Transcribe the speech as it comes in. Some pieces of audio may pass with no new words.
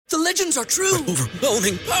The legends are true.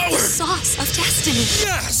 Overwhelming power! Sauce of destiny.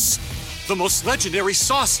 Yes! The most legendary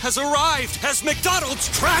sauce has arrived as McDonald's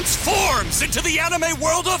transforms into the anime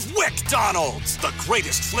world of WickDonald's. The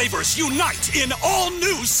greatest flavors unite in all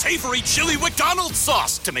new savory chili McDonald's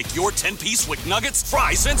sauce to make your 10-piece Wick Nuggets,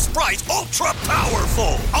 fries, and Sprite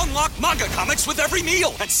ultra-powerful. Unlock manga comics with every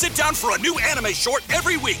meal and sit down for a new anime short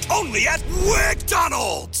every week only at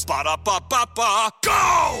WickDonald's. Ba-da-ba-ba-ba,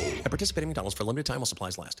 go! At participating McDonald's for a limited time while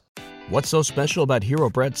supplies last. What's so special about Hero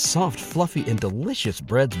Bread's soft, fluffy, and delicious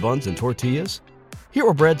breads, buns, and tortillas?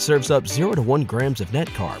 Hero Bread serves up 0 to 1 grams of net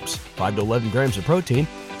carbs, 5 to 11 grams of protein,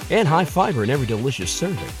 and high fiber in every delicious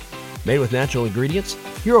serving. Made with natural ingredients,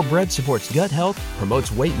 Hero Bread supports gut health,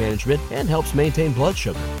 promotes weight management, and helps maintain blood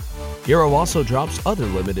sugar. Hero also drops other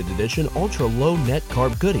limited edition ultra-low net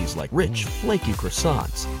carb goodies like rich, flaky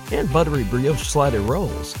croissants and buttery brioche slider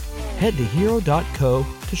rolls. Head to hero.co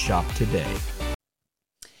to shop today.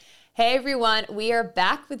 Hey everyone, we are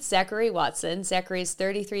back with Zachary Watson. Zachary is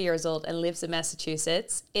 33 years old and lives in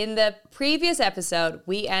Massachusetts. In the previous episode,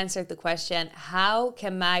 we answered the question, how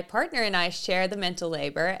can my partner and I share the mental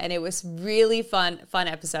labor? And it was really fun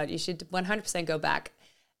episode. You should 100% go back.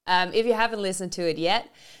 If you haven't listened to it yet,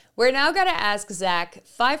 we're now going to ask Zach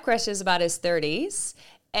 5 questions about his 30s.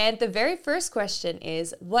 And the very first question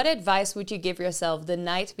is, what advice would you give yourself the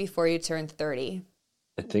night before you turned 30?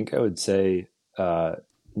 I think I would say,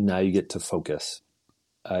 now you get to focus.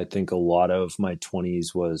 I think a lot of my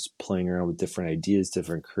 20s was playing around with different ideas,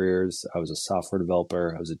 different careers. I was a software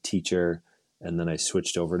developer, I was a teacher, and then I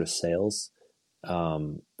switched over to sales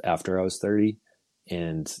after I was 30.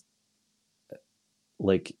 And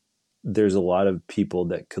like, there's a lot of people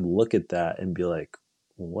that could look at that and be like,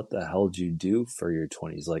 well, what the hell did you do for your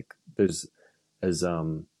 20s? Like, there's, as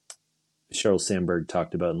Sheryl Sandberg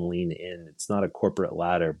talked about in Lean In, it's not a corporate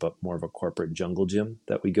ladder, but more of a corporate jungle gym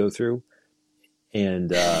that we go through.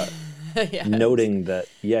 And yes. Noting that,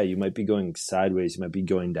 yeah, you might be going sideways, you might be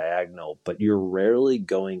going diagonal, but you're rarely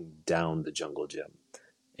going down the jungle gym.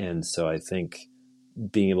 And so I think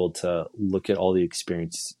being able to look at all the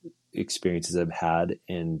experiences I've had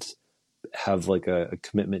and have like a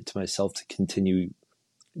commitment to myself to continue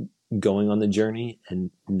going on the journey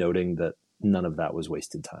and noting that none of that was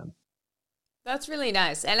wasted time. That's really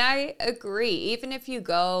nice. And I agree. Even if you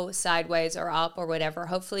go sideways or up or whatever,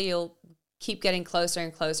 hopefully you'll keep getting closer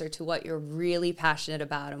and closer to what you're really passionate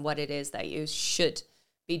about and what it is that you should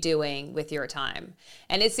be doing with your time.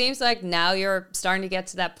 And it seems like now you're starting to get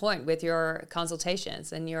to that point with your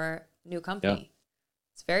consultations and your new company. Yeah.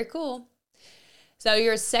 It's very cool. So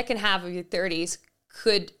your second half of your 30s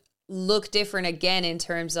could look different again in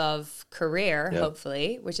terms of career,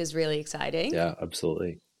 hopefully, which is really exciting. Yeah,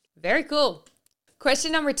 absolutely. Very cool.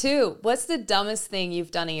 Question number 2. What's the dumbest thing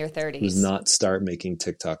you've done in your 30s? Was not start making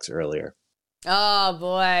TikToks earlier. Oh,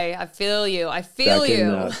 boy. I feel you.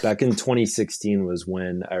 Back in 2016 was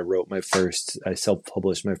when I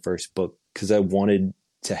self-published my first book because I wanted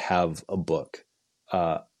to have a book.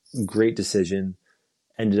 Great decision.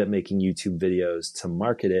 Ended up making YouTube videos to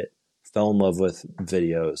market it. Fell in love with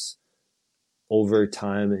videos. Over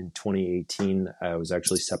time in 2018, I was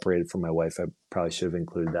actually separated from my wife. I probably should have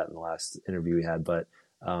included that in the last interview we had, but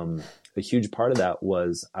a huge part of that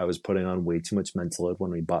was I was putting on way too much mental load when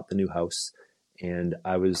we bought the new house, and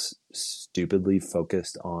I was stupidly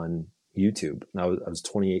focused on YouTube. And I was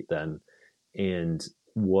 28 then, and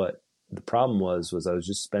what the problem was I was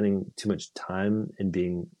just spending too much time and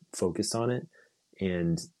being focused on it.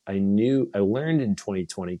 And I learned in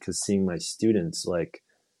 2020 because seeing my students like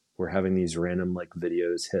we're having these random like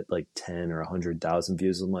videos hit like 10 or 100,000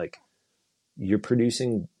 views. I'm like, you're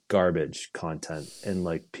producing garbage content and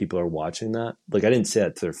like people are watching that. Like I didn't say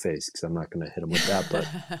that to their face because I'm not going to hit them with that, but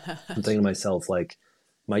I'm thinking to myself, like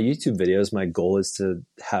my YouTube videos, my goal is to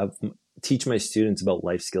teach my students about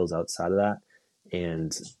life skills outside of that.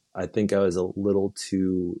 And I think I was a little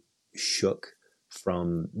too shook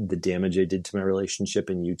from the damage I did to my relationship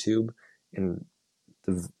in YouTube. And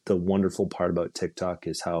the wonderful part about TikTok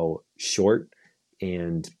is how short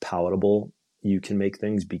and palatable you can make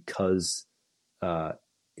things because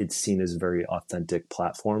it's seen as a very authentic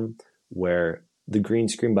platform where the green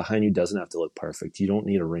screen behind you doesn't have to look perfect. You don't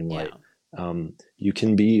need a ring light. You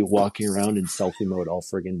can be walking around in selfie mode all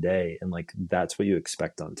friggin' day. And like, that's what you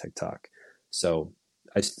expect on TikTok. So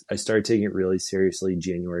I started taking it really seriously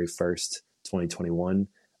January 1st, 2021.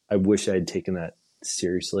 I wish I had taken that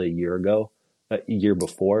seriously a year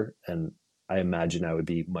before. And I imagine I would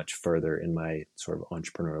be much further in my sort of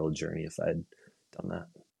entrepreneurial journey if I'd done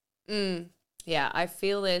that. Yeah, I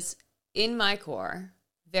feel this in my core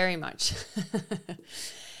very much.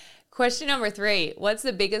 Question number 3. What's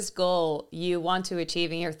the biggest goal you want to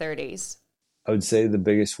achieve in your 30s? I would say the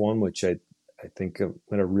biggest one, which I think I'm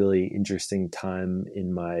at a really interesting time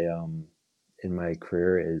in my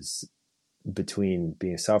career, is between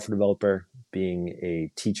being a software developer, being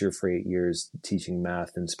a teacher for 8 years, teaching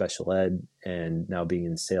math and special ed, and now being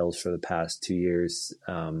in sales for the past 2 years.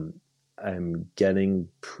 I'm getting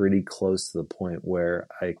pretty close to the point where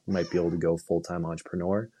I might be able to go full-time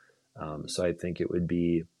entrepreneur. So I think it would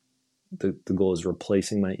be, the goal is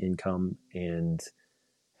replacing my income and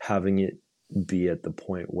having it be at the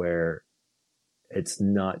point where it's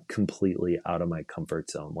not completely out of my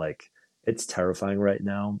comfort zone. Like, it's terrifying right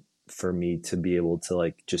now for me to be able to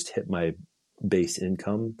like just hit my base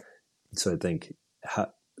income. So I think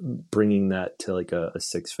bringing that to like a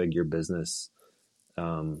 6-figure business,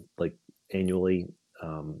 like annually,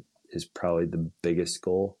 is probably the biggest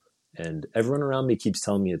goal. And everyone around me keeps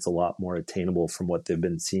telling me it's a lot more attainable from what they've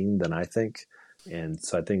been seeing than I think. And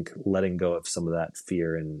so I think letting go of some of that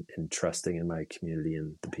fear and trusting in my community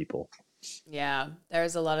and the people. Yeah,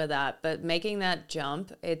 there's a lot of that, but making that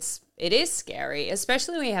jump, it is scary,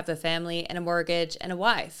 especially when you have a family and a mortgage and a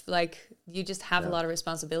wife. Like, you just have a lot of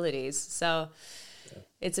responsibilities. So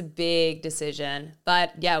it's a big decision,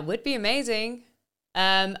 but yeah, it would be amazing.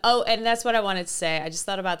 And that's what I wanted to say. I just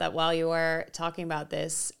thought about that while you were talking about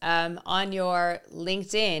this. On your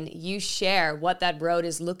LinkedIn, you share what that road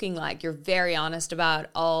is looking like. You're very honest about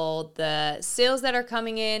all the sales that are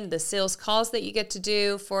coming in, the sales calls that you get to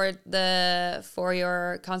do for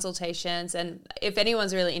your consultations. And if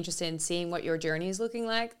anyone's really interested in seeing what your journey is looking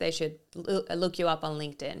like, they should look you up on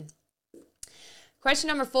LinkedIn. Question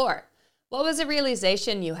number 4. What was a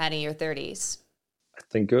realization you had in your 30s? I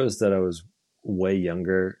think it was that I was way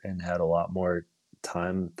younger and had a lot more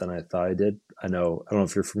time than I thought I did. I don't know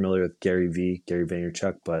if you're familiar with Gary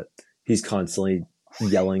Vaynerchuk, but he's constantly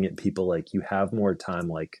yelling at people like, you have more time.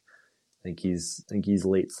 Like, I think he's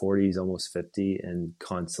late 40s, almost 50, and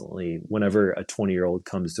constantly, whenever a 20-year-old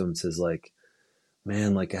comes to him and says like,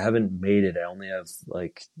 man, like, I haven't made it. I only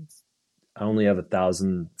have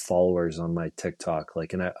 1,000 followers on my TikTok.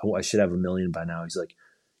 Like, and I should have 1 million by now. He's like,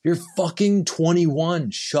 you're fucking 21.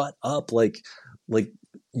 Shut up. Like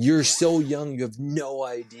you're so young. You have no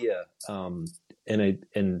idea. And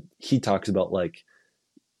he talks about like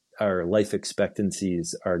our life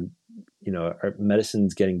expectancies are, our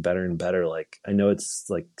medicine's getting better and better. Like, I know it's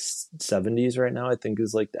like 70s right now, I think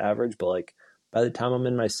is like the average, but like by the time I'm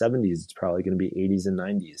in my 70s, it's probably going to be 80s and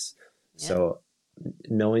 90s. Yeah. So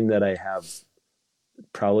knowing that I have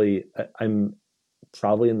I'm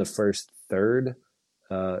probably in the first third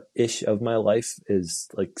ish of my life is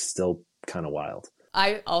like still kind of wild.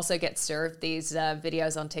 I also get served these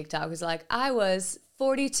videos on TikTok. It's like, I was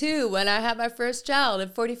 42 when I had my first child,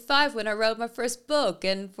 and 45 when I wrote my first book,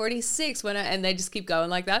 and 46 and they just keep going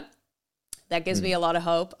like that. That gives me a lot of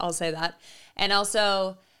hope. I'll say that. And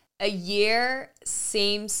also, a year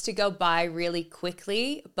seems to go by really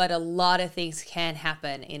quickly, but a lot of things can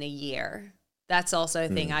happen in a year. That's also a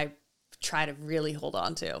thing I try to really hold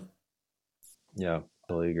on to. Yeah,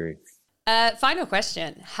 totally agree. Final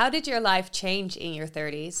question. How did your life change in your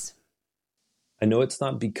 30s? I know it's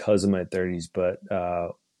not because of my 30s, but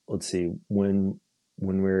let's see. When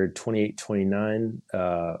we were 28, 29,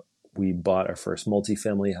 we bought our first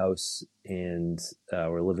multifamily house, and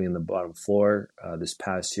we're living in the bottom floor. This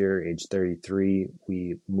past year, age 33,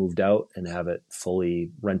 we moved out and have it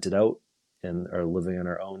fully rented out and are living on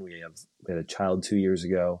our own. We had a child 2 years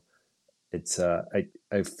ago. It's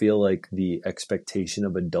I feel like the expectation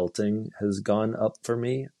of adulting has gone up for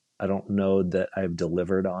me. I don't know that I've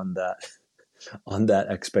delivered on that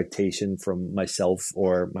expectation from myself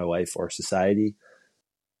or my wife or society.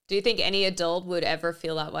 Do you think any adult would ever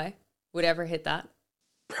feel that way? Would ever hit that?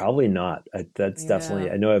 Probably not. That's definitely,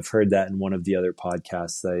 I know I've heard that in one of the other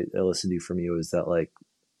podcasts that I listened to from you, is that like,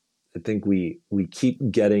 I think we keep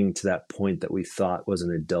getting to that point that we thought was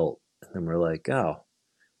an adult. And then we're like, oh,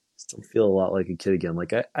 still feel a lot like a kid again.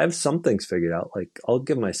 Like I have some things figured out. Like I'll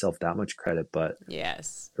give myself that much credit, but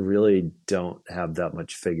yes, I really don't have that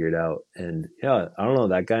much figured out. And yeah, I don't know,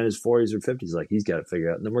 that guy in his 40s or 50s, like he's got it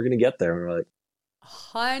figured out. And then we're going to get there. And we're like,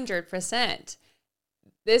 100%.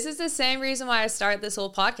 This is the same reason why I started this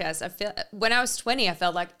whole podcast. I feel when I was 20, I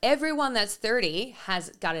felt like everyone that's 30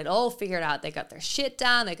 has got it all figured out. They got their shit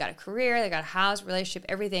down. They got a career. They got a house, relationship,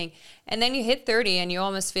 everything. And then you hit 30 and you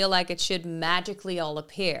almost feel like it should magically all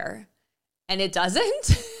appear. And it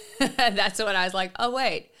doesn't. That's when I was like, oh,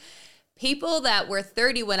 wait. People that were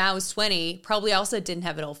 30 when I was 20 probably also didn't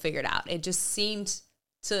have it all figured out. It just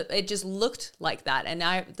it just looked like that. And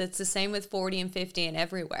that's the same with 40 and 50 and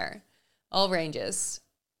everywhere. All ranges.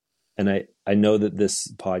 and I know that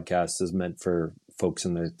this podcast is meant for folks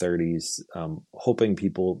in their 30s, hoping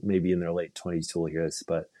people maybe in their late 20s will hear this,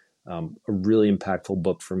 but a really impactful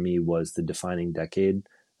book for me was The Defining Decade,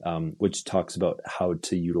 which talks about how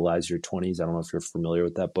to utilize your 20s. I don't know if you're familiar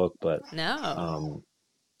with that book, but No.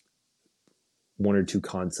 one or two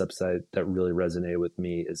concepts that really resonated with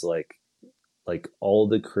me is like all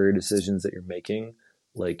the career decisions that you're making,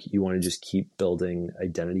 like you want to just keep building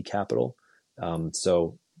identity capital.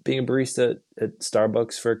 So being a barista at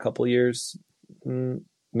Starbucks for a couple of years,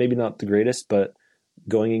 maybe not the greatest, but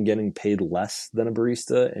going and getting paid less than a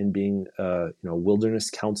barista and being a wilderness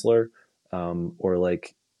counselor, or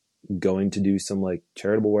like going to do some like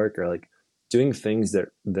charitable work, or like doing things that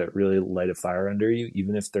really light a fire under you,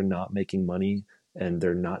 even if they're not making money and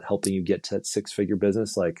they're not helping you get to that 6-figure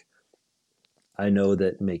business. Like I know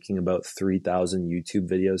that making about 3,000 YouTube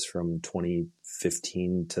videos from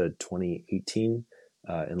 2015 to 2018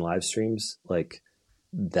 in live streams, like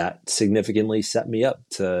that significantly set me up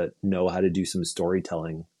to know how to do some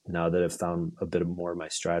storytelling now that I've found a bit more of my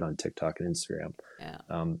stride on TikTok and Instagram.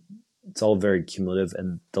 Yeah. It's all very cumulative.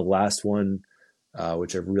 And the last one,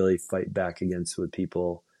 which I really fight back against with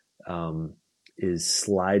people, is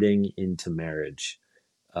sliding into marriage.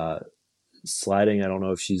 Sliding, I don't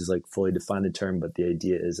know if she's like fully defined the term, but the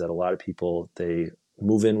idea is that a lot of people, they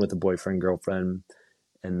move in with a boyfriend, girlfriend,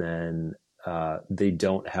 and then they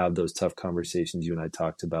don't have those tough conversations you and I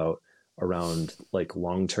talked about around like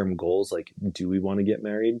long-term goals. Like, do we want to get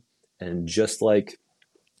married? And just like,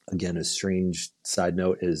 again, a strange side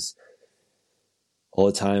note is all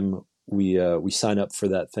the time we sign up for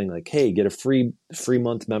that thing like, hey, get a free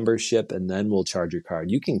month membership and then we'll charge your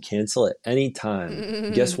card. You can cancel at any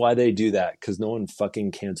time. Guess why they do that? Because no one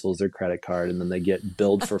fucking cancels their credit card, and then they get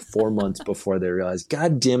billed for 4 months before they realize,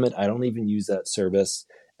 God damn it, I don't even use that service.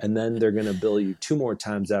 And then they're going to bill you 2 more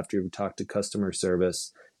times after you've talked to customer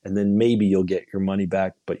service. And then maybe you'll get your money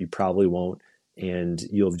back, but you probably won't. And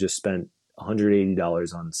you'll have just spent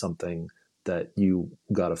 $180 on something that you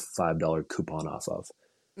got a $5 coupon off of.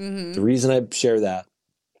 Mm-hmm. The reason I share that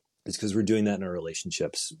is because we're doing that in our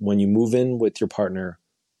relationships. When you move in with your partner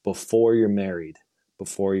before you're married,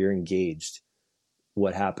 before you're engaged,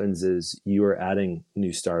 what happens is you are adding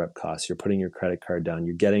new startup costs. You're putting your credit card down.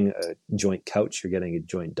 You're getting a joint couch. You're getting a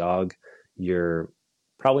joint dog. You're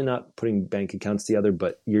probably not putting bank accounts together,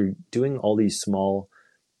 but you're doing all these small,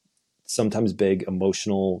 sometimes big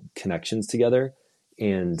emotional connections together.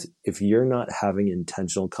 And if you're not having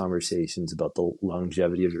intentional conversations about the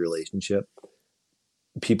longevity of your relationship,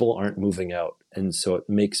 people aren't moving out. And so it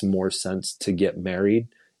makes more sense to get married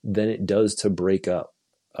than it does to break up.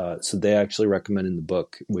 So they actually recommend in the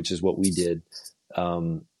book, which is what we did,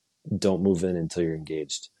 don't move in until you're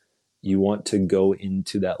engaged. You want to go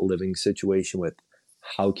into that living situation with,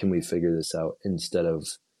 how can we figure this out, instead of,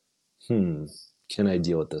 can I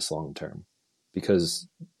deal with this long term? Because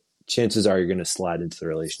chances are you're going to slide into the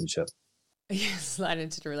relationship. Yeah, slide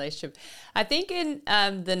into the relationship. I think in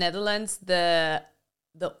the Netherlands, the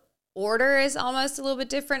order is almost a little bit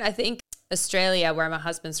different. I think Australia, where my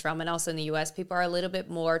husband's from, and also in the US, people are a little bit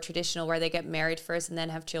more traditional, where they get married first and then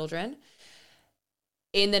have children.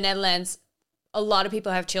 In the Netherlands, a lot of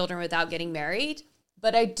people have children without getting married.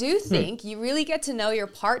 But I do think you really get to know your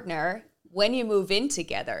partner when you move in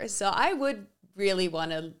together. So I would really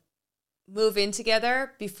want to move in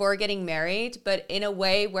together before getting married, but in a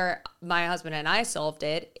way where my husband and I solved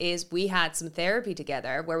it is we had some therapy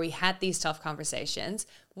together where we had these tough conversations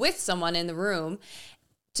with someone in the room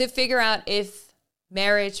to figure out if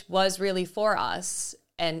marriage was really for us.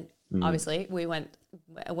 And obviously we went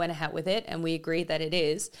ahead with it and we agreed that it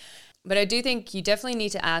is. But I do think you definitely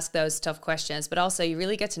need to ask those tough questions, but also you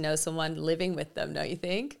really get to know someone living with them, don't you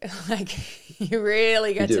think? Like you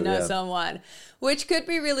really get to know someone, which could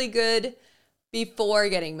be really good before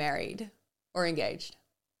getting married or engaged.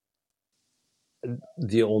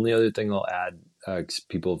 The only other thing I'll add, because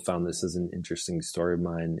people have found this as an interesting story of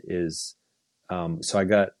mine, is so I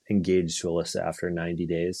got engaged to Alyssa after 90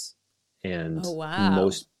 days. And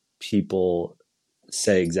most people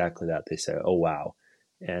say exactly that. They say, oh, wow.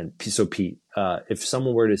 And so Pete, if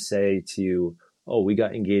someone were to say to you, oh, we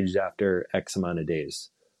got engaged after X amount of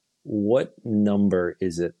days, what number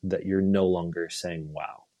is it that you're no longer saying,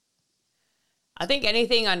 wow? I think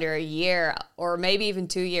anything under a year or maybe even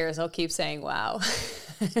 2 years, I'll keep saying, wow.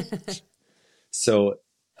 So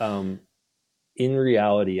in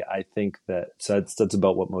reality, I think that's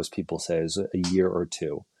about what most people say, is a year or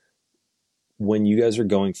two. When you guys are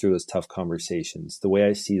going through those tough conversations, the way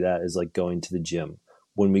I see that is like going to the gym.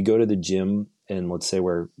 When we go to the gym and let's say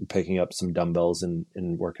we're picking up some dumbbells and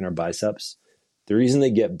working our biceps, The reason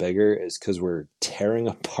they get bigger is because we're tearing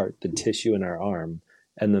apart the tissue in our arm,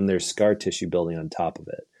 and then there's scar tissue building on top of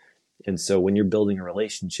it. And so when you're building a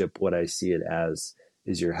relationship, what I see it as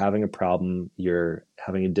is you're having a problem, you're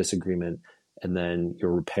having a disagreement, and then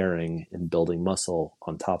you're repairing and building muscle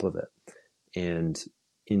on top of it. And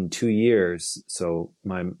in 2 years, so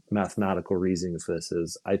my mathematical reasoning for this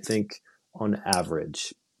is, I think on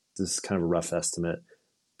average, this is kind of a rough estimate,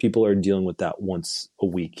 people are dealing with that once a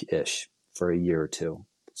week-ish for a year or two.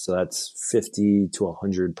 So that's 50 to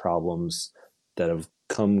 100 problems that have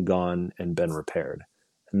come, gone, and been repaired.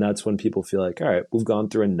 And that's when people feel like, all right, we've gone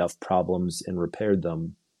through enough problems and repaired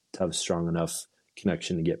them to have a strong enough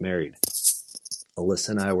connection to get married. Alyssa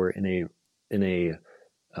and I were in a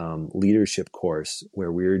leadership course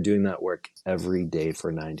where we were doing that work every day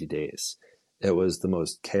for 90 days. It was the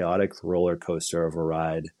most chaotic roller coaster of a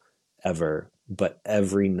ride ever. But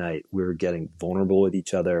every night we were getting vulnerable with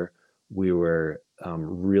each other. We were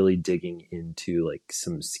really digging into like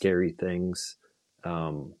some scary things.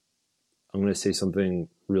 I'm going to say something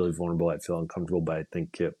really vulnerable. I feel uncomfortable, but I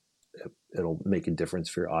think it'll make a difference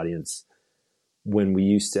for your audience. When we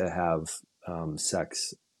used to have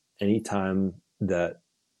sex, anytime that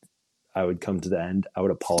I would come to the end, I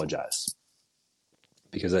would apologize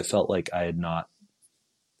because I felt like I had not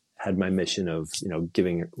had my mission of,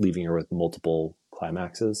 leaving her with multiple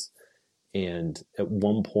climaxes. And at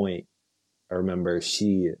one point, I remember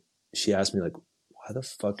she asked me like, why the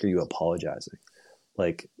fuck are you apologizing?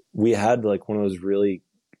 Like, we had like one of those really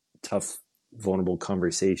tough, vulnerable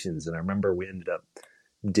conversations. And I remember we ended up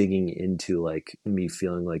digging into like me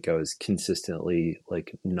feeling like I was consistently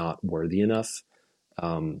like not worthy enough.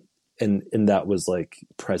 And that was like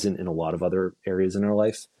present in a lot of other areas in our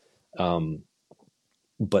life.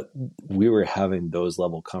 But we were having those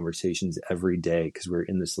level conversations every day because we were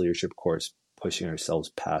in this leadership course, pushing ourselves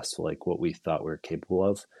past like what we thought we were capable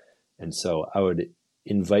of. And so I would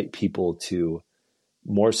invite people to,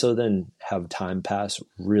 more so than have time pass,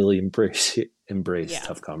 really embrace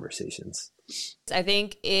tough conversations. I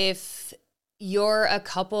think if you're a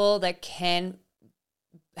couple that can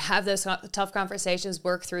have those tough conversations,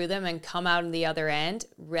 work through them, and come out on the other end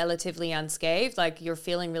relatively unscathed, like you're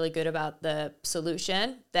feeling really good about the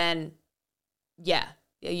solution, then yeah,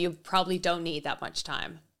 you probably don't need that much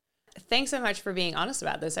time. Thanks so much for being honest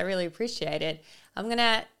about this. I really appreciate it. I'm going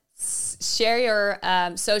to share your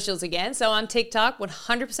socials again. So on TikTok,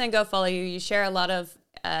 100% go follow you. You share a lot of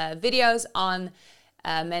videos on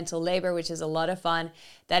mental labor, which is a lot of fun.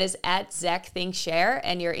 That is at Zach Think Share,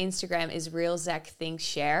 and your Instagram is Real Zach Think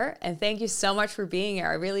Share. And thank you so much for being here.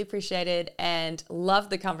 I really appreciate it and love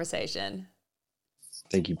the conversation.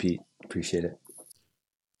 Thank you, Pete. Appreciate it.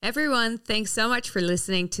 Everyone, thanks so much for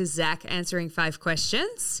listening to Zach answering 5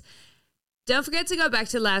 questions. Don't forget to go back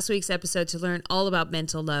to last week's episode to learn all about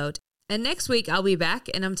mental load. And next week, I'll be back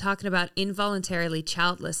and I'm talking about involuntarily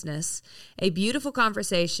childlessness, a beautiful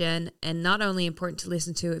conversation and not only important to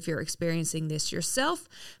listen to if you're experiencing this yourself,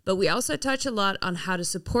 but we also touch a lot on how to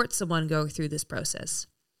support someone going through this process.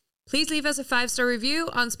 Please leave us a 5-star review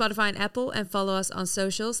on Spotify and Apple and follow us on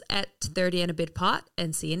socials at 30 and a bit pot,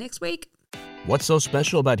 and see you next week. What's so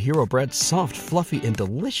special about Hero Bread's soft, fluffy, and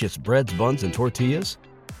delicious breads, buns, and tortillas?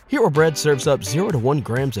 Hero Bread serves up 0 to 1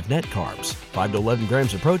 grams of net carbs, 5 to 11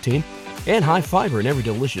 grams of protein, and high fiber in every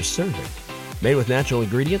delicious serving. Made with natural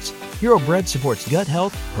ingredients, Hero Bread supports gut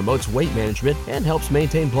health, promotes weight management, and helps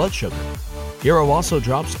maintain blood sugar. Hero also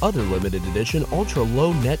drops other limited edition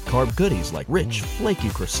ultra-low net carb goodies like rich, flaky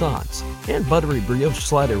croissants and buttery brioche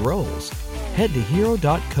slider rolls. Head to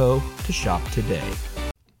hero.co to shop today.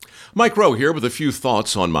 Mike Rowe here with a few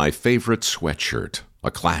thoughts on my favorite sweatshirt.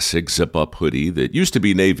 A classic zip-up hoodie that used to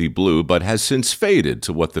be navy blue but has since faded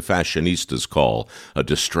to what the fashionistas call a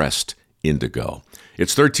distressed indigo.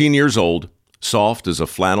 It's 13 years old, soft as a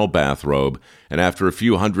flannel bathrobe, and after a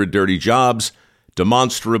few hundred dirty jobs,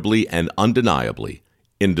 demonstrably and undeniably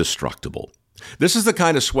indestructible. This is the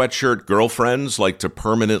kind of sweatshirt girlfriends like to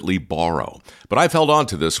permanently borrow. But I've held on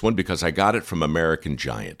to this one because I got it from American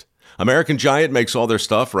Giant. American Giant makes all their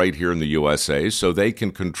stuff right here in the USA so they can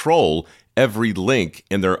control every link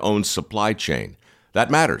in their own supply chain. That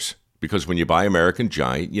matters because when you buy American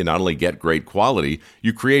Giant, you not only get great quality,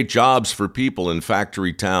 you create jobs for people in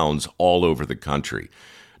factory towns all over the country.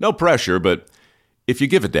 No pressure, but if you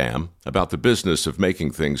give a damn about the business of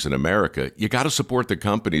making things in America, you got to support the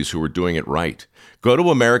companies who are doing it right. Go to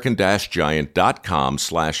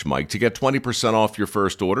american-giant.com/Mike to get 20% off your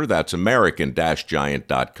first order. That's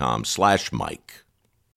american-giant.com/Mike.